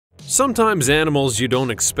Sometimes animals you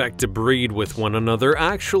don't expect to breed with one another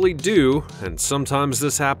actually do, and sometimes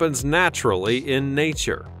this happens naturally in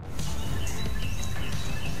nature.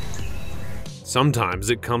 Sometimes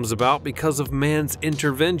it comes about because of man's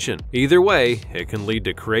intervention. Either way, it can lead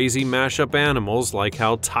to crazy mashup animals like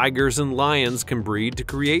how tigers and lions can breed to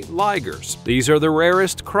create ligers. These are the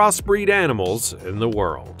rarest crossbreed animals in the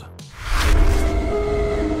world.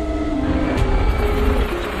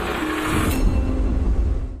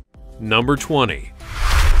 Number 20.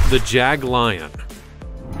 The Jag Lion.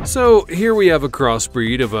 So here we have a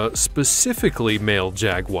crossbreed of a specifically male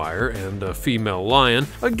jaguar and a female lion,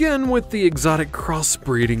 again with the exotic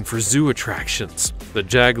crossbreeding for zoo attractions. The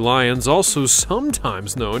Jag Lion's also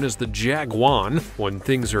sometimes known as the Jaguan when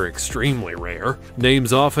things are extremely rare.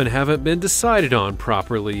 Names often haven't been decided on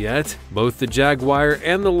properly yet. Both the jaguar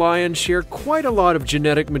and the lion share quite a lot of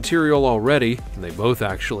genetic material already, and they both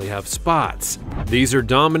actually have spots. These are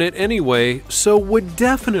dominant anyway, so would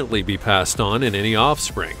definitely be passed on in any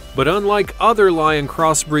offspring. But unlike other lion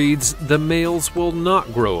crossbreeds, the males will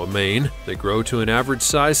not grow a mane. They grow to an average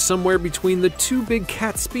size somewhere between the two big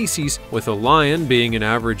cat species, with a lion being an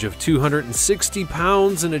average of 260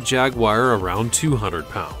 pounds and a jaguar around 200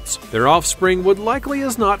 pounds. Their offspring would likely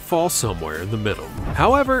as not fall somewhere in the middle.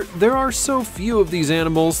 However, there are so few of these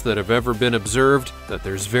animals that have ever been observed that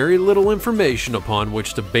there's very little information upon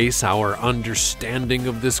which to base our understanding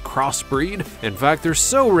of this crossbreed. In fact, they're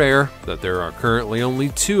so rare that there are currently only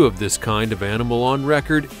two of this kind of animal on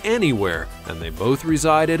record anywhere, and they both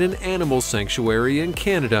reside at an animal sanctuary in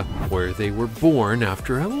Canada where they were born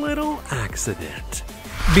after a little accident.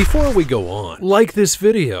 Before we go on, like this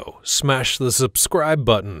video, smash the subscribe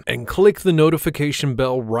button, and click the notification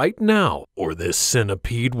bell right now, or this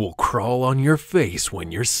centipede will crawl on your face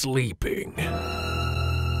when you're sleeping.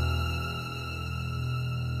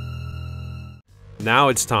 Now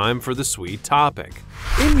it's time for the sweet topic.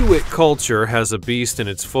 Inuit culture has a beast in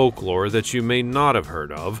its folklore that you may not have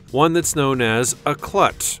heard of, one that's known as a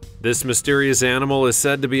clutch. This mysterious animal is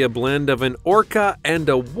said to be a blend of an orca and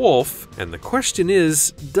a wolf, and the question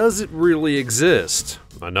is, does it really exist?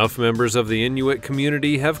 Enough members of the Inuit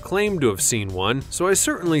community have claimed to have seen one, so I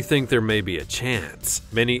certainly think there may be a chance.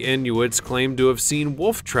 Many Inuits claim to have seen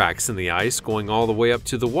wolf tracks in the ice going all the way up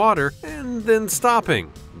to the water and then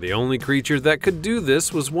stopping. The only creature that could do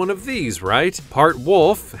this was one of these, right? Part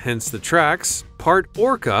wolf, hence the tracks, part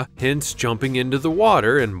orca, hence jumping into the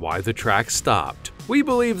water and why the tracks stopped. We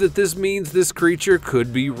believe that this means this creature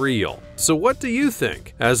could be real. So what do you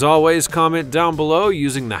think? As always, comment down below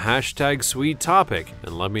using the hashtag #SweetTopic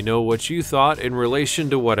and let me know what you thought in relation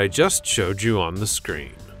to what I just showed you on the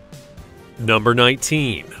screen. Number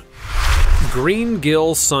 19. Green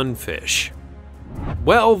gill sunfish.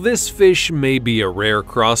 Well, this fish may be a rare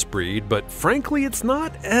crossbreed, but frankly it's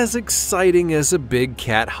not as exciting as a big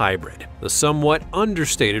cat hybrid. The somewhat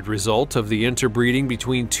understated result of the interbreeding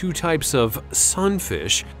between two types of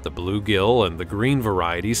sunfish, the bluegill and the green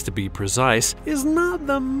varieties to be precise, is not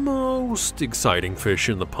the most exciting fish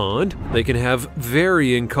in the pond. They can have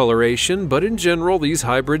varying coloration, but in general these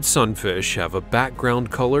hybrid sunfish have a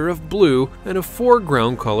background color of blue and a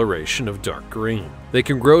foreground coloration of dark green. They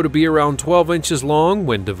can grow to be around 12 inches long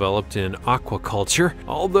when developed in aquaculture,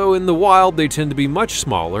 although in the wild they tend to be much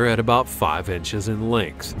smaller at about 5 inches in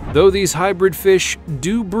length. Though these hybrid fish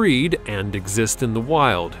do breed and exist in the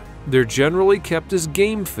wild, they're generally kept as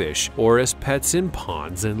game fish or as pets in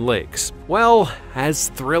ponds and lakes. Well, as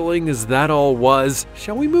thrilling as that all was,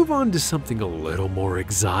 shall we move on to something a little more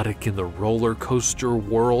exotic in the roller coaster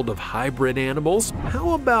world of hybrid animals?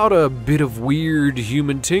 How about a bit of weird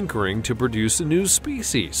human tinkering to produce a new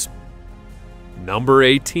species? Number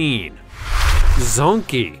 18.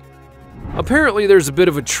 Zonkey. Apparently there's a bit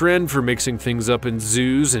of a trend for mixing things up in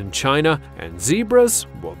zoos in China, and zebras,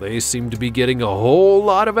 well, they seem to be getting a whole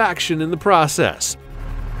lot of action in the process.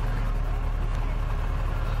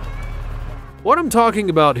 What I'm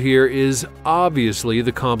talking about here is obviously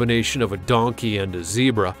the combination of a donkey and a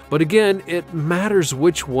zebra, but again, it matters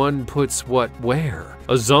which one puts what where.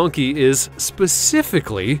 A zonkey is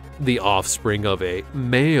specifically the offspring of a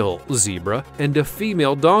male zebra and a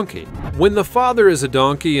female donkey. When the father is a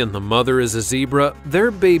donkey and the mother is a zebra,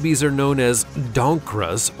 their babies are known as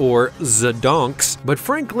donkras or zadonks, but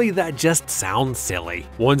frankly that just sounds silly.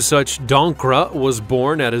 One such donkra was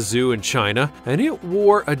born at a zoo in China, and it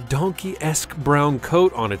wore a donkey-esque brown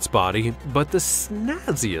coat on its body, but the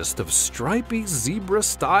snazziest of stripy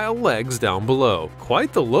zebra-style legs down below.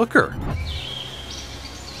 Quite the looker.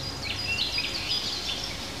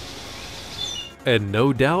 and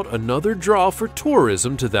no doubt another draw for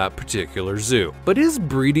tourism to that particular zoo. But is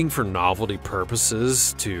breeding for novelty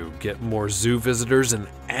purposes to get more zoo visitors an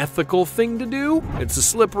ethical thing to do? It's a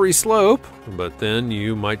slippery slope, but then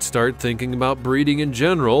you might start thinking about breeding in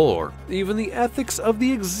general, or even the ethics of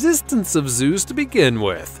the existence of zoos to begin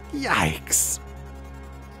with. Yikes!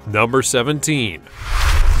 Number 17.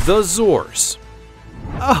 The Zorse.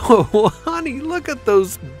 "Oh, honey, look at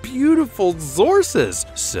those beautiful Zorses,"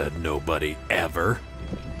 said nobody ever.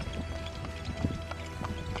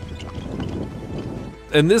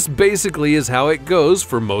 And this basically is how it goes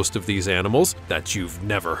for most of these animals that you've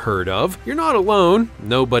never heard of. You're not alone,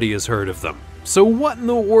 nobody has heard of them. So what in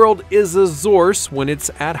the world is a Zorse when it's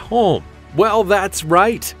at home? Well, that's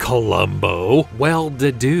right, Columbo. Well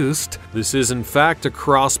deduced. This is in fact a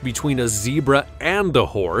cross between a zebra and a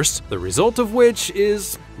horse, the result of which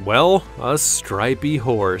is, well, a stripy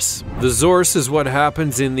horse. The Zorse is what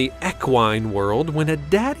happens in the equine world when a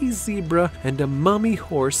daddy zebra and a mummy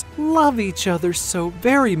horse love each other so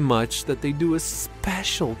very much that they do a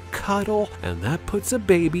special cuddle, and that puts a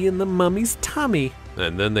baby in the mummy's tummy.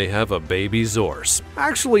 And then they have a baby Zorse.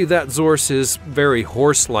 Actually, that Zorse is very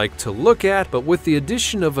horse-like to look at, but with the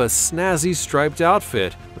addition of a snazzy striped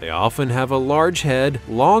outfit, they often have a large head,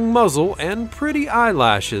 long muzzle, and pretty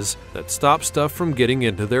eyelashes that stop stuff from getting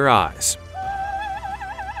into their eyes.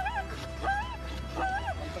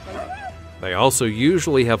 They also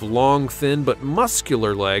usually have long, thin, but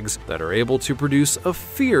muscular legs that are able to produce a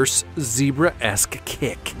fierce, zebra-esque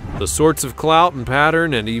kick. The sorts of clout and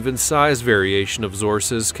pattern and even size variation of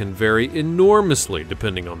Zorses can vary enormously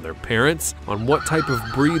depending on their parents, on what type of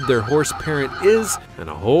breed their horse parent is, and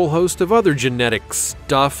a whole host of other genetic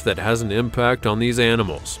stuff that has an impact on these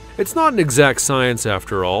animals. It's not an exact science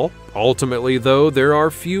after all. Ultimately, though, there are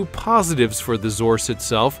few positives for the Zorse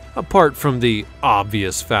itself, apart from the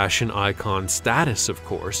obvious fashion icon status, of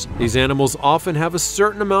course. These animals often have a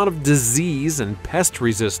certain amount of disease and pest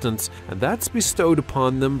resistance, and that's bestowed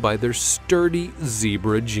upon them by their sturdy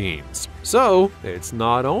zebra genes. So, it's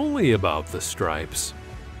not only about the stripes.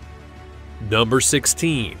 Number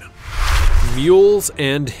 16. Mules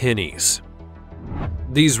and Hennies.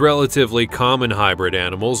 These relatively common hybrid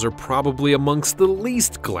animals are probably amongst the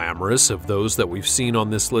least glamorous of those that we've seen on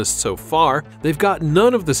this list so far. They've got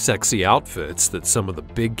none of the sexy outfits that some of the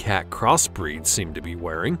big cat crossbreeds seem to be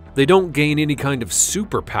wearing. They don't gain any kind of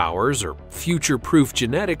superpowers or future-proof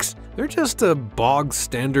genetics. They're just a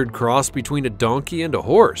bog-standard cross between a donkey and a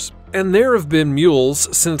horse. And there have been mules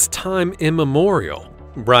since time immemorial.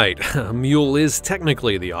 Right, a mule is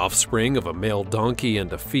technically the offspring of a male donkey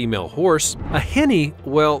and a female horse. A henny,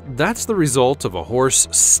 well, that's the result of a horse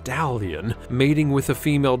stallion mating with a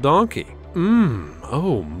female donkey.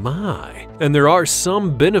 Oh my. And there are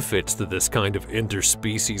some benefits to this kind of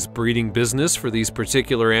interspecies breeding business for these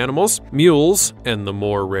particular animals. Mules, and the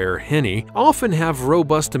more rare henny, often have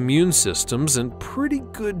robust immune systems and pretty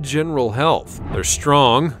good general health. They're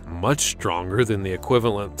strong, much stronger than the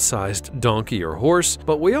equivalent-sized donkey or horse,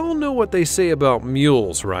 but we all know what they say about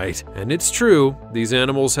mules, right? And it's true, these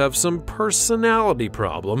animals have some personality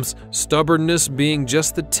problems, stubbornness being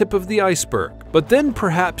just the tip of the iceberg. But then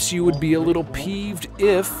perhaps you would be a little peeved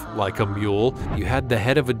if, like a mule, you had the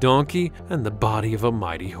head of a donkey and the body of a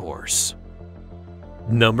mighty horse.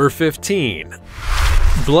 Number 15.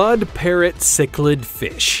 Blood parrot cichlid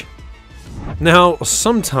fish. Now,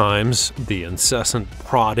 sometimes the incessant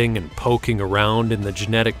prodding and poking around in the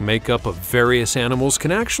genetic makeup of various animals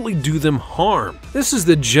can actually do them harm. This is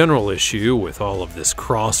the general issue with all of this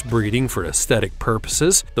crossbreeding for aesthetic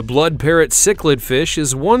purposes. The blood parrot cichlid fish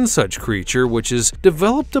is one such creature which has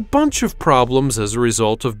developed a bunch of problems as a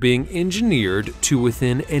result of being engineered to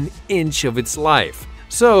within an inch of its life.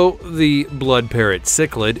 So, the blood parrot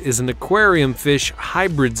cichlid is an aquarium fish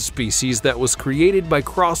hybrid species that was created by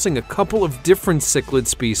crossing a couple of different cichlid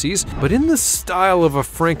species, but in the style of a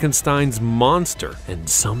Frankenstein's monster, and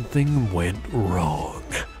something went wrong.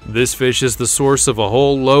 This fish is the source of a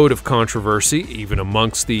whole load of controversy, even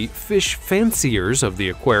amongst the fish fanciers of the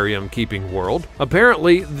aquarium keeping world.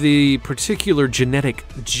 Apparently, the particular genetic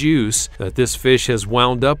juice that this fish has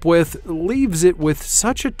wound up with leaves it with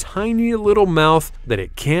such a tiny little mouth that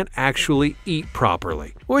it can't actually eat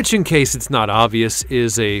properly. Which, in case it's not obvious,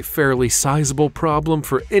 is a fairly sizable problem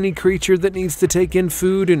for any creature that needs to take in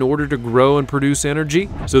food in order to grow and produce energy.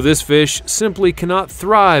 So this fish simply cannot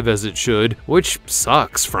thrive as it should, which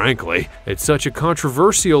sucks, frankly. frankly. It's such a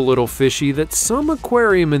controversial little fishy that some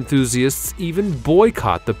aquarium enthusiasts even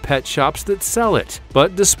boycott the pet shops that sell it.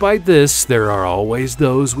 But despite this, there are always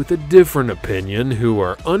those with a different opinion who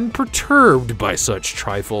are unperturbed by such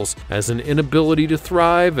trifles as an inability to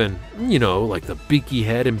thrive and, like the beaky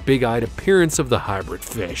head and big-eyed appearance of the hybrid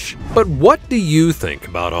fish. But what do you think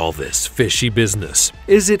about all this fishy business?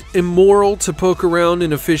 Is it immoral to poke around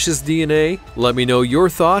in a fish's DNA? Let me know your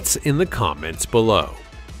thoughts in the comments below.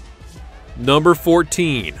 Number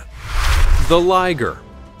 14. The liger.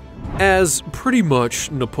 As pretty much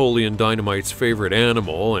Napoleon Dynamite's favorite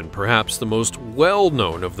animal, and perhaps the most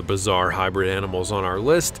well-known of the bizarre hybrid animals on our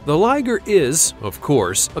list, the liger is, of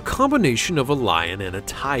course, a combination of a lion and a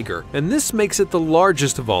tiger, and this makes it the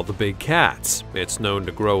largest of all the big cats. It's known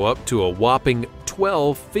to grow up to a whopping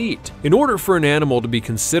 12 feet. In order for an animal to be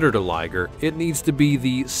considered a liger, it needs to be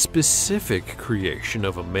the specific creation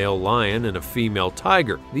of a male lion and a female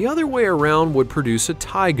tiger. The other way around would produce a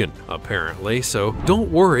tigon, apparently, so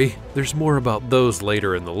don't worry, there's more about those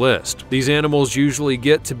later in the list. These animals usually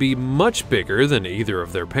get to be much bigger than either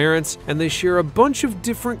of their parents, and they share a bunch of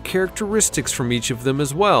different characteristics from each of them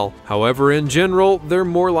as well. However, in general, they're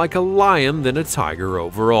more like a lion than a tiger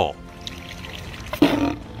overall.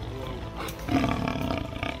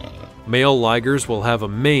 Male ligers will have a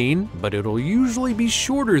mane, but it'll usually be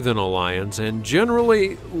shorter than a lion's, and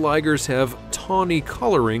generally, ligers have tawny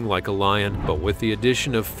coloring like a lion, but with the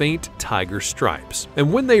addition of faint tiger stripes.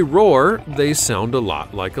 And when they roar, they sound a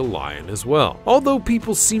lot like a lion as well. Although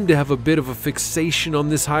people seem to have a bit of a fixation on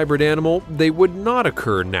this hybrid animal, they would not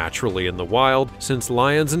occur naturally in the wild, since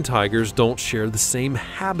lions and tigers don't share the same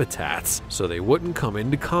habitats, so they wouldn't come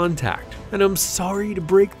into contact. And I'm sorry to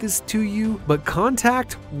break this to you, but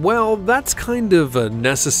contact, well, that's kind of a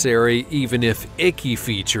necessary, even if icky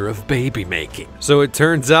feature of baby making. So it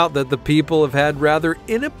turns out that the people have had rather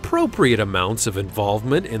inappropriate amounts of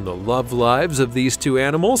involvement in the love lives of these two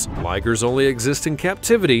animals. Ligers only exist in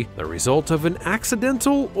captivity, the result of an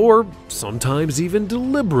accidental or sometimes even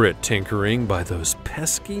deliberate tinkering by those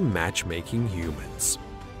pesky matchmaking humans.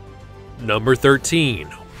 Number 13.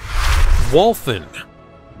 Wholphin.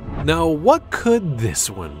 Now, what could this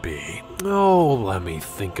one be? Oh, let me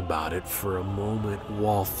think about it for a moment.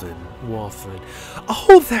 Wholphin.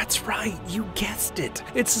 Oh, that's right, you guessed it.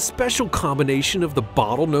 It's a special combination of the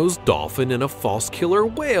bottlenose dolphin and a false killer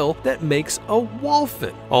whale that makes a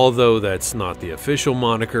wholphin. Although that's not the official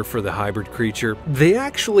moniker for the hybrid creature, they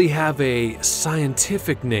actually have a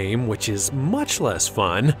scientific name which is much less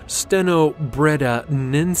fun,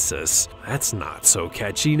 Stenobredanensis. That's not so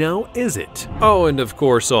catchy now, is it? Oh, and of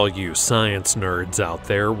course all you science nerds out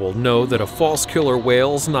there will know that a false killer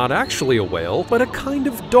whale's not actually a whale, but a kind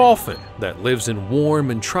of dolphin that lives in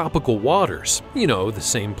warm and tropical waters. The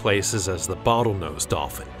same places as the bottlenose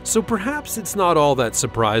dolphin. So perhaps it's not all that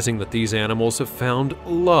surprising that these animals have found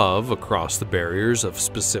love across the barriers of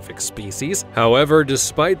specific species. However,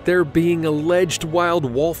 despite there being alleged wild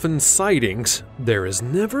wholphin sightings, there has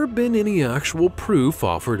never been any actual proof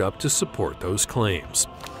offered up to support those claims.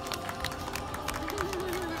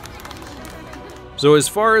 So as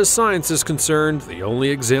far as science is concerned, the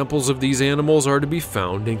only examples of these animals are to be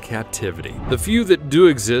found in captivity. The few that do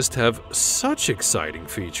exist have such exciting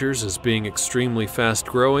features as being extremely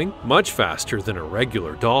fast-growing, much faster than a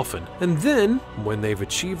regular dolphin. And then, when they've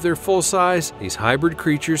achieved their full size, these hybrid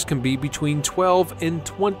creatures can be between 12 and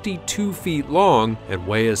 22 feet long and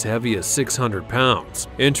weigh as heavy as 600 pounds.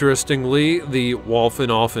 Interestingly, the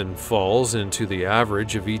wholphin often falls into the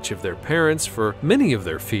average of each of their parents for many of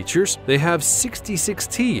their features. They have 66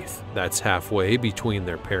 teeth. That's halfway between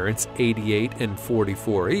their parents' 88 and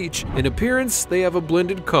 44 each. In appearance, they have a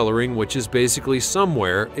blended coloring which is basically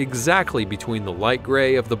somewhere exactly between the light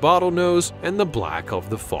gray of the bottlenose and the black of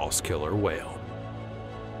the false killer whale.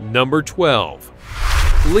 Number 12.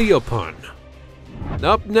 Leopon.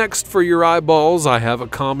 Up next for your eyeballs, I have a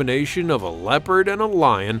combination of a leopard and a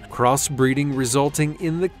lion crossbreeding, resulting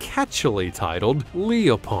in the catchily titled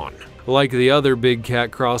Leopon. Like the other big cat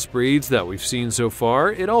crossbreeds that we've seen so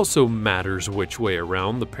far, it also matters which way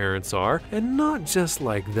around the parents are, and not just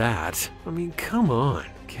like that. I mean, come on.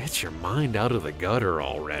 Get your mind out of the gutter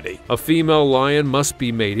already. A female lion must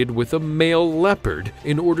be mated with a male leopard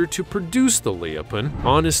in order to produce the Leopon.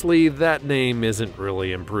 Honestly, that name isn't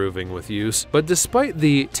really improving with use, but despite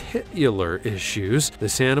the titular issues,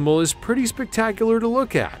 this animal is pretty spectacular to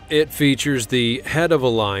look at. It features the head of a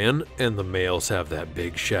lion, and the males have that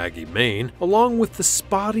big shaggy mane, along with the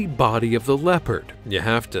spotty body of the leopard. You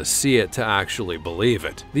have to see it to actually believe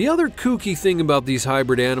it. The other kooky thing about these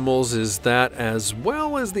hybrid animals is that, as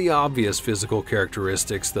well as the obvious physical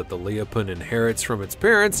characteristics that the leopard inherits from its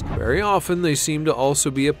parents, very often they seem to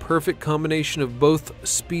also be a perfect combination of both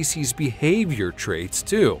species' behavior traits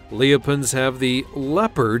too. Leopards have the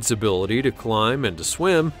leopard's ability to climb and to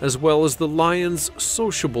swim, as well as the lion's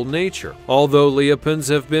sociable nature. Although leopards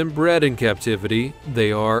have been bred in captivity,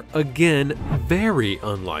 they are again very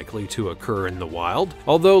unlikely to occur in the wild.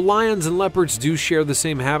 Although lions and leopards do share the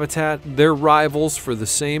same habitat, they're rivals for the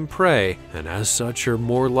same prey, and as such are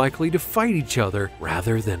more likely to fight each other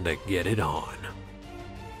rather than to get it on.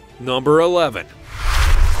 Number 11.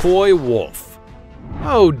 Coy wolf.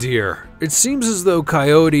 Oh dear, it seems as though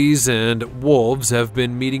coyotes and wolves have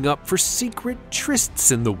been meeting up for secret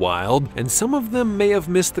trysts in the wild, and some of them may have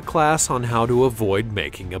missed the class on how to avoid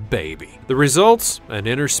making a baby. The results? An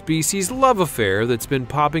interspecies love affair that's been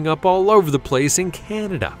popping up all over the place in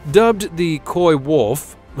Canada. Dubbed the coy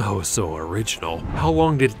wolf, oh so original, how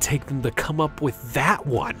long did it take them to come up with that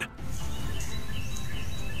one?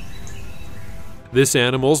 This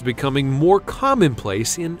animal's becoming more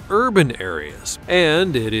commonplace in urban areas,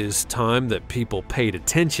 and it is time that people paid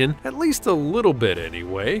attention, at least a little bit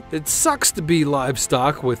anyway. It sucks to be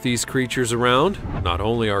livestock with these creatures around. Not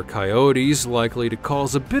only are coyotes likely to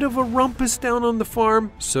cause a bit of a rumpus down on the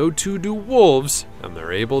farm, so too do wolves, and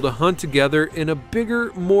they're able to hunt together in a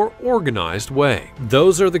bigger, more organized way.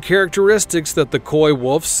 Those are the characteristics that the coy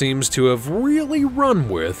wolf seems to have really run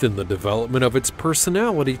with in the development of its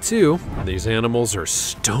personality too. These animals are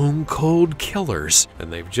stone-cold killers,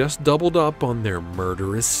 and they've just doubled up on their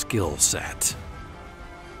murderous skill set.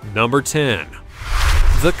 Number 10.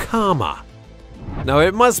 The Kama. Now,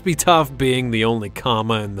 it must be tough being the only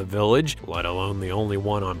Kama in the village, let alone the only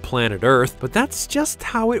one on planet Earth, but that's just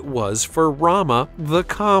how it was for Rama the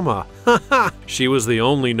Kama. Haha! She was the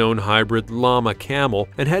only known hybrid llama camel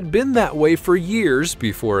and had been that way for years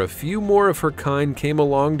before a few more of her kind came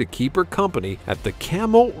along to keep her company at the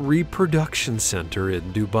Camel Reproduction Center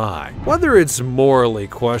in Dubai. Whether it's morally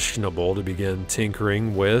questionable to begin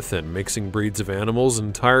tinkering with and mixing breeds of animals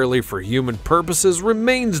entirely for human purposes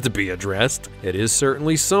remains to be addressed. It is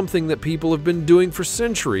certainly something that people have been doing for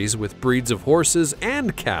centuries with breeds of horses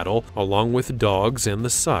and cattle, along with dogs and the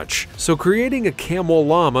such. So creating a camel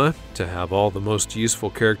llama to have all the most useful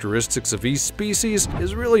characteristics of each species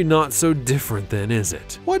is really not so different then, is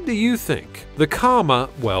it? What do you think? The Kama,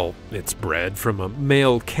 well, it's bred from a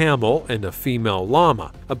male camel and a female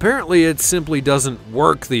llama. Apparently it simply doesn't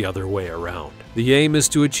work the other way around. The aim is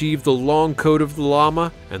to achieve the long coat of the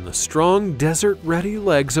llama and the strong desert-ready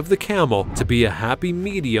legs of the camel to be a happy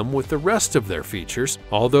medium with the rest of their features,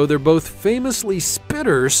 although they're both famously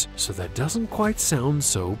spitters, so that doesn't quite sound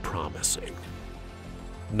so promising.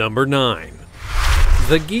 Number 9.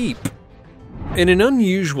 The Geep. In an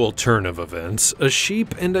unusual turn of events, a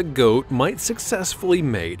sheep and a goat might successfully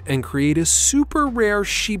mate and create a super rare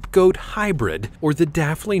sheep-goat hybrid, or the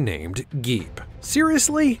daftly named Geep.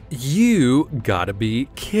 Seriously? You gotta be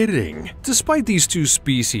kidding. Despite these two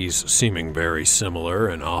species seeming very similar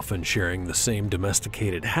and often sharing the same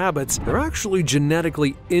domesticated habits, they're actually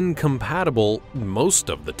genetically incompatible most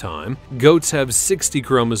of the time. Goats have 60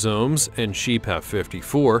 chromosomes and sheep have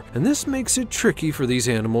 54, and this makes it tricky for these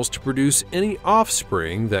animals to produce any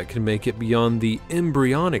offspring that can make it beyond the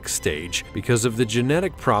embryonic stage because of the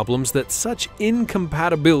genetic problems that such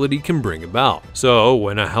incompatibility can bring about. So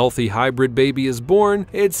when a healthy hybrid baby is born,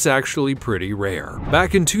 it's actually pretty rare.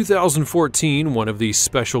 Back in 2014, one of these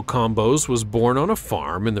special combos was born on a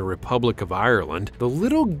farm in the Republic of Ireland. The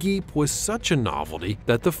little Geep was such a novelty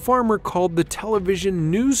that the farmer called the television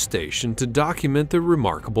news station to document the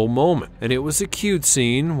remarkable moment. And it was a cute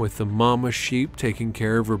scene with the mama sheep taking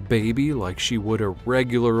care of her baby like she would a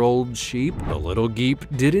regular old sheep. The little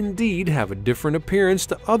Geep did indeed have a different appearance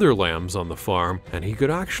to other lambs on the farm, and he could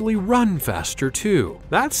actually run faster too.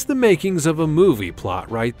 That's the makings of a movie plot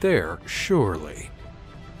right there, surely.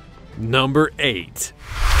 Number 8.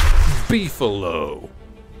 Beefalo.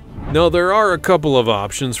 Now, there are a couple of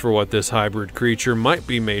options for what this hybrid creature might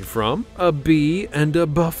be made from. A bee and a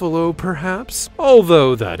buffalo, perhaps?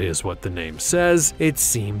 Although that is what the name says, it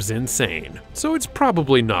seems insane. So it's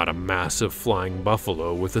probably not a massive flying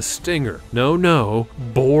buffalo with a stinger. No,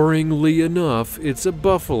 boringly enough, it's a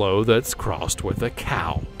buffalo that's crossed with a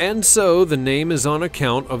cow. And so the name is on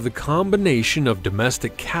account of the combination of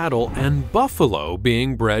domestic cattle and buffalo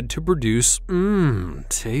being bred to produce,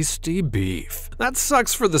 tasty beef. That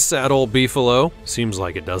sucks for the sad old beefalo. Seems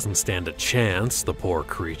like it doesn't stand a chance, the poor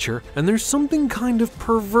creature. And there's something kind of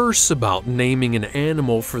perverse about naming an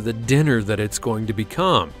animal for the dinner that it's going to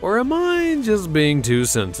become. Or am I just being too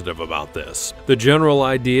sensitive about this? The general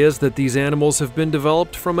idea is that these animals have been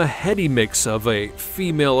developed from a heady mix of a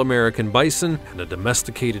female American bison and a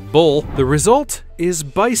domesticated bull. The result is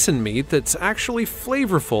bison meat that's actually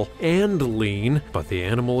flavorful and lean, but the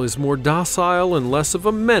animal is more docile and less of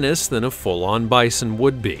a menace than a full-on bison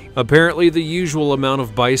would be. Apparently, the usual amount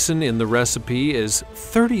of bison in the recipe is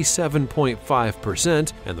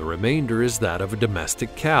 37.5%, and the remainder is that of a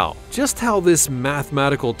domestic cow. Just how this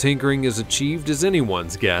mathematical tinkering is achieved is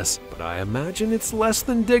anyone's guess, but I imagine it's less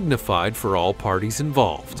than dignified for all parties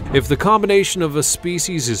involved. If the combination of a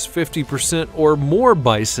species is 50% or more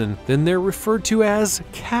bison, then they're referred to as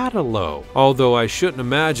catalo, although I shouldn't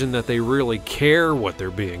imagine that they really care what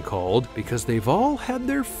they're being called, because they've all had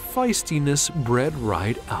their feistiness bred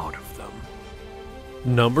right out of them.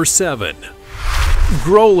 Number 7.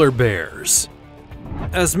 Growler bears.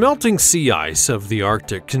 As melting sea ice of the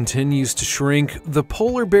Arctic continues to shrink the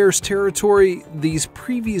polar bear's territory, these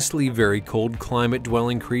previously very cold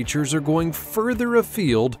climate-dwelling creatures are going further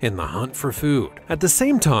afield in the hunt for food. At the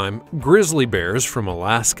same time, grizzly bears from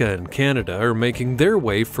Alaska and Canada are making their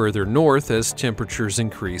way further north as temperatures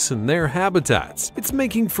increase in their habitats. It's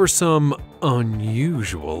making for some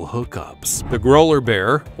unusual hookups. The growler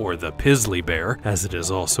bear, or the pizzly bear as it is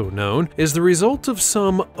also known, is the result of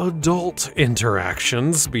some adult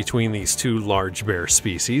interactions between these two large bear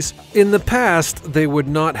species. In the past, they would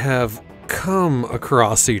not have come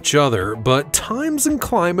across each other, but times and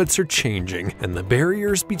climates are changing, and the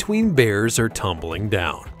barriers between bears are tumbling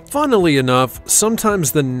down. Funnily enough,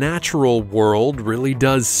 sometimes the natural world really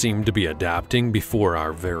does seem to be adapting before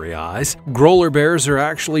our very eyes. Growler bears are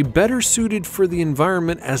actually better suited for the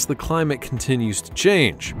environment as the climate continues to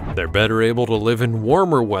change. They're better able to live in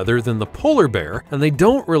warmer weather than the polar bear, and they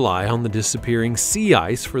don't rely on the disappearing sea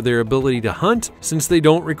ice for their ability to hunt, since they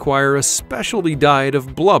don't require a specialty diet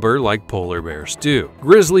of blubber like polar bears do.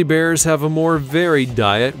 Grizzly bears have a more varied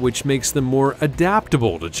diet, which makes them more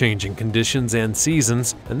adaptable to changing conditions and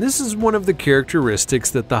seasons, and this is one of the characteristics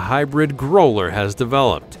that the hybrid growler has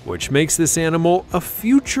developed, which makes this animal a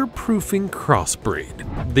future-proofing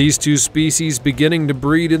crossbreed. These two species beginning to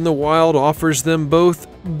breed in the wild offers them both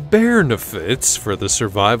benefits for the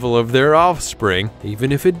survival of their offspring,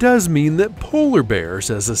 even if it does mean that polar bears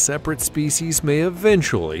as a separate species may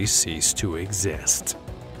eventually cease to exist.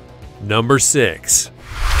 Number 6.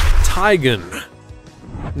 Taigan.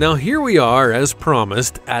 Now here we are, as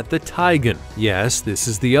promised, at the taigan. Yes, this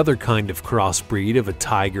is the other kind of crossbreed of a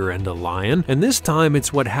tiger and a lion, and this time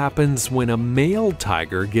it's what happens when a male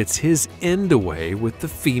tiger gets his end away with the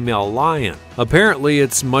female lion. Apparently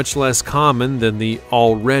it's much less common than the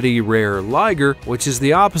already rare liger, which is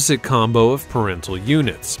the opposite combo of parental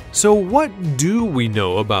units. So what do we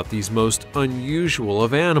know about these most unusual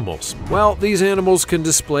of animals? Well, these animals can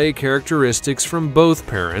display characteristics from both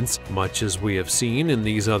parents, much as we have seen in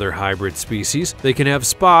these other hybrid species. They can have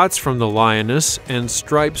spots from the lioness and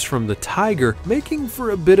stripes from the tiger, making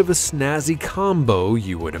for a bit of a snazzy combo,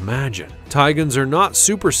 you would imagine. Taigans are not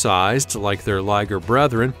supersized like their liger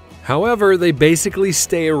brethren. However, they basically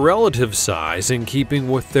stay a relative size in keeping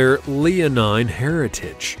with their leonine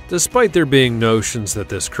heritage. Despite there being notions that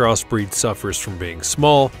this crossbreed suffers from being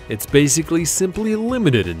small, it's basically simply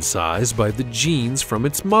limited in size by the genes from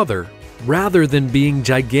its mother, rather than being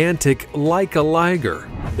gigantic like a liger.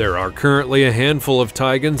 There are currently a handful of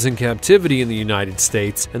taigans in captivity in the United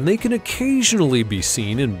States, and they can occasionally be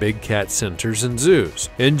seen in big cat centers and zoos.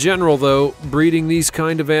 In general, though, breeding these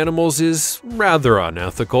kind of animals is rather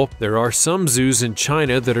unethical. There are some zoos in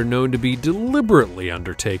China that are known to be deliberately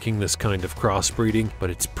undertaking this kind of crossbreeding,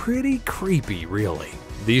 but it's pretty creepy, really.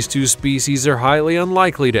 These two species are highly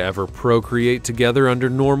unlikely to ever procreate together under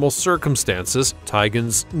normal circumstances.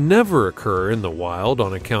 Taigans never occur in the wild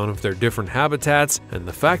on account of their different habitats and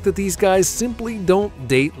the fact that these guys simply don't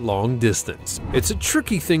date long distance. It's a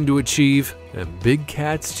tricky thing to achieve, and big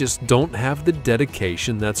cats just don't have the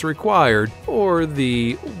dedication that's required or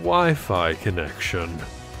the Wi-Fi connection.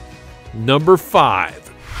 Number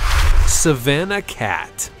 5. Savannah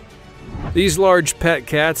cat. These large pet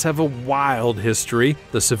cats have a wild history.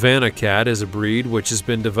 The Savannah cat is a breed which has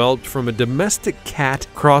been developed from a domestic cat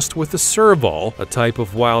crossed with a serval, a type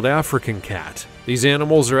of wild African cat. These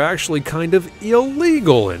animals are actually kind of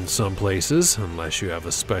illegal in some places, unless you have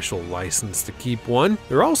a special license to keep one.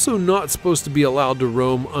 They're also not supposed to be allowed to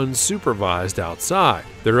roam unsupervised outside.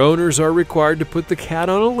 Their owners are required to put the cat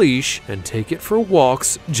on a leash and take it for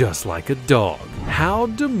walks just like a dog. How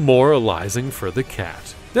demoralizing for the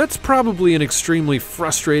cat. That's probably an extremely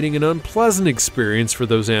frustrating and unpleasant experience for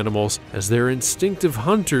those animals, as they're instinctive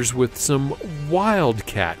hunters with some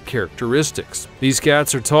wildcat characteristics. These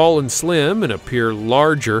cats are tall and slim and appear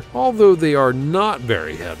larger, although they are not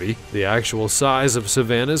very heavy. The actual size of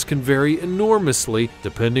savannas can vary enormously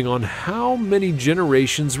depending on how many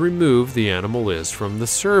generations removed the animal is from the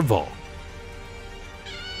serval.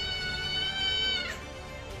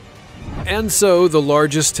 And so, the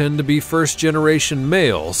largest tend to be first-generation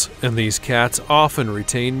males, and these cats often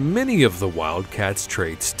retain many of the wildcat's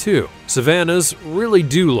traits too. Savannas really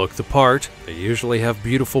do look the part. They usually have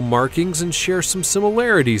beautiful markings and share some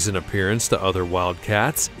similarities in appearance to other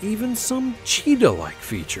wildcats, even some cheetah-like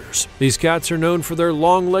features. These cats are known for their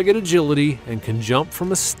long-legged agility and can jump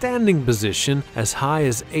from a standing position as high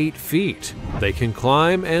as 8 feet. They can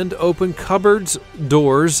climb and open cupboards,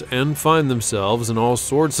 doors, and find themselves in all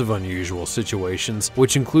sorts of unusual situations,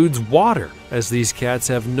 which includes water, as these cats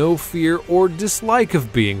have no fear or dislike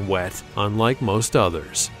of being wet, unlike most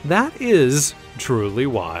others. That is truly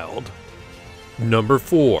wild. Number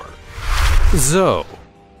 4. Zo.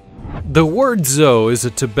 The word zo is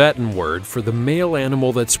a Tibetan word for the male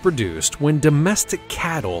animal that's produced when domestic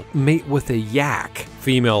cattle mate with a yak.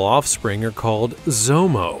 Female offspring are called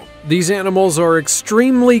zomo. These animals are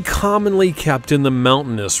extremely commonly kept in the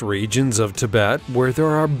mountainous regions of Tibet, where there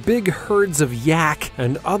are big herds of yak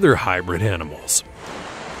and other hybrid animals.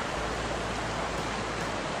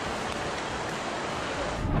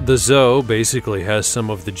 The zo basically has some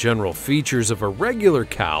of the general features of a regular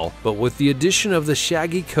cow, but with the addition of the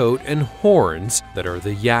shaggy coat and horns that are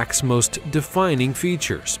the yak's most defining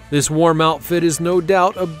features. This warm outfit is no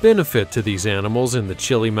doubt a benefit to these animals in the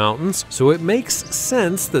chilly mountains, so it makes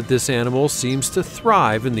sense that this animal seems to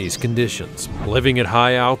thrive in these conditions. Living at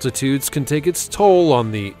high altitudes can take its toll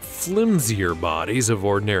on the flimsier bodies of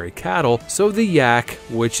ordinary cattle, so the yak,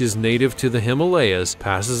 which is native to the Himalayas,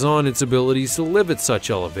 passes on its abilities to live at such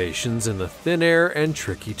elevations in the thin air and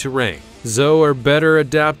tricky terrain. Zo are better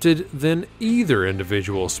adapted than either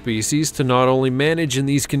individual species to not only manage in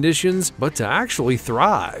these conditions, but to actually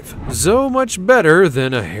thrive. Zo much better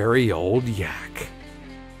than a hairy old yak.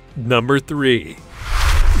 Number 3.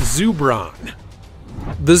 Zubron.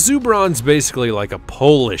 The Zubron's basically like a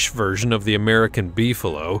Polish version of the American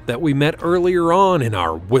beefalo that we met earlier on in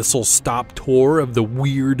our whistle-stop tour of the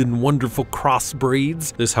weird and wonderful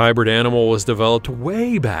crossbreeds. This hybrid animal was developed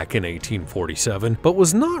way back in 1847, but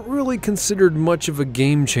was not really considered much of a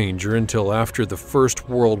game changer until after the First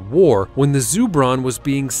World War, when the Zubron was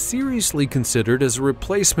being seriously considered as a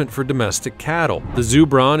replacement for domestic cattle. The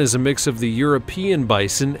Zubron is a mix of the European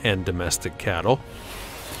bison and domestic cattle.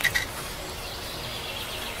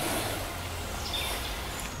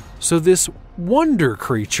 So this wonder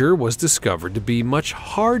creature was discovered to be much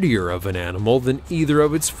hardier of an animal than either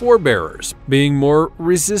of its forebearers, being more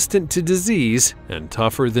resistant to disease and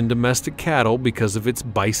tougher than domestic cattle because of its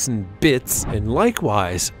bison bits, and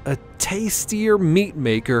likewise a tastier meat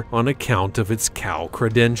maker on account of its cow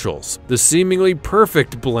credentials. The seemingly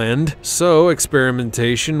perfect blend, so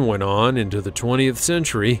experimentation went on into the 20th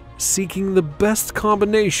century, seeking the best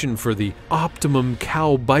combination for the optimum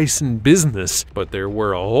cow-bison business, but there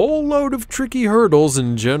were a whole load of tricky hurdles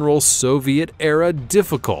and general Soviet-era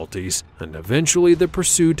difficulties, and eventually the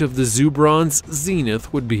pursuit of the Zubron's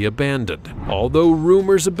zenith would be abandoned, although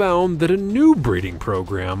rumors abound that a new breeding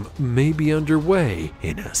program may be underway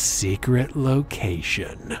in a secret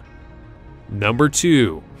location. Number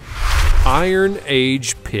 2. Iron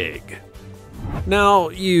Age Pig. Now,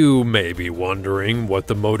 you may be wondering what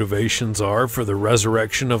the motivations are for the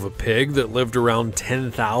resurrection of a pig that lived around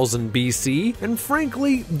 10,000 BC, and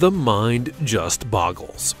frankly, the mind just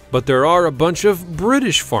boggles. But there are a bunch of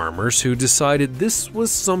British farmers who decided this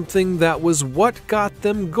was something that was what got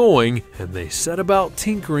them going, and they set about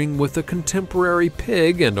tinkering with a contemporary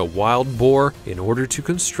pig and a wild boar in order to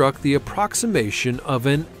construct the approximation of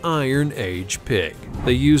an Iron Age pig.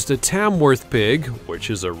 They used a Tamworth pig, which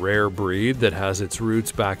is a rare breed that has its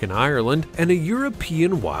roots back in Ireland, and a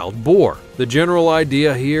European wild boar. The general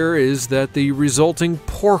idea here is that the resulting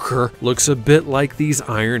porker looks a bit like these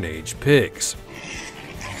Iron Age pigs.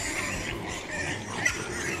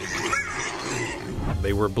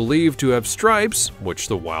 They were believed to have stripes, which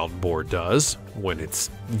the wild boar does, when it's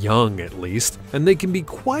young at least, and they can be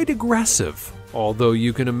quite aggressive. although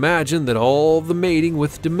you can imagine that all the mating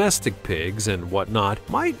with domestic pigs and whatnot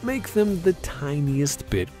might make them the tiniest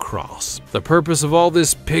bit cross. The purpose of all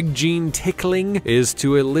this pig gene tickling is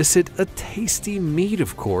to elicit a tasty meat,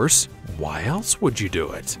 of course. Why else would you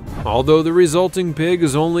do it? Although the resulting pig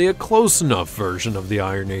is only a close enough version of the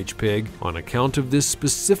Iron Age pig, on account of this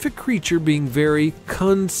specific creature being very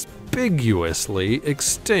conspicuously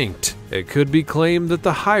extinct, it could be claimed that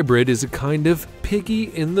the hybrid is a kind of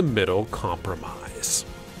piggy-in-the-middle compromise.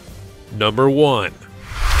 Number 1.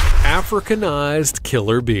 Africanized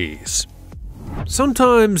killer bees.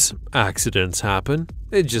 Sometimes accidents happen.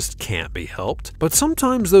 It just can't be helped. But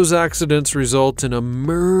sometimes those accidents result in a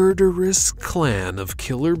murderous clan of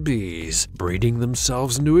killer bees breeding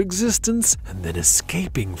themselves into existence and then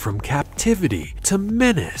escaping from captivity to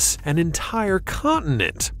menace an entire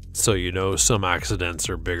continent. So you know some accidents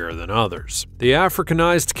are bigger than others. The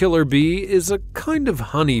Africanized killer bee is a kind of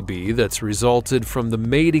honeybee that's resulted from the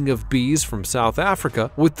mating of bees from South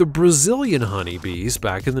Africa with the Brazilian honeybees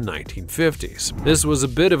back in the 1950s. This was a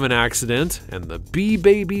bit of an accident, and the bee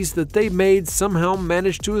babies that they made somehow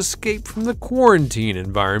managed to escape from the quarantine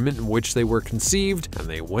environment in which they were conceived, and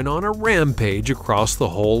they went on a rampage across the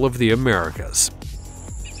whole of the Americas.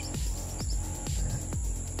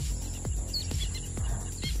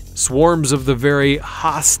 Swarms of the very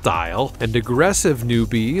hostile and aggressive new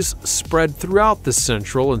bees spread throughout the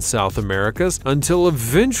Central and South Americas until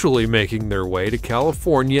eventually making their way to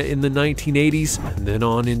California in the 1980s and then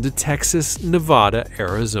on into Texas, Nevada,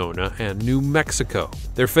 Arizona, and New Mexico.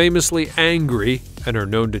 They're famously angry and are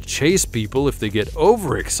known to chase people if they get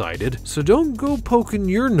overexcited, so don't go poking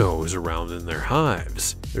your nose around in their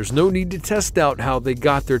hives. There's no need to test out how they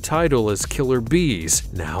got their title as killer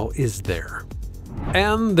bees, now is there?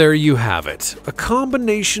 And there you have it, a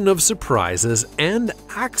combination of surprises and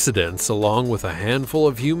accidents along with a handful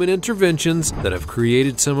of human interventions that have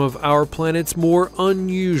created some of our planet's more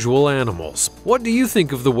unusual animals. What do you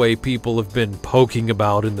think of the way people have been poking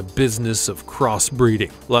about in the business of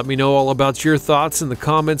crossbreeding? Let me know all about your thoughts in the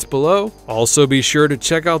comments below. Also be sure to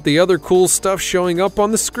check out the other cool stuff showing up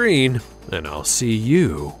on the screen, and I'll see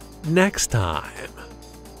you next time.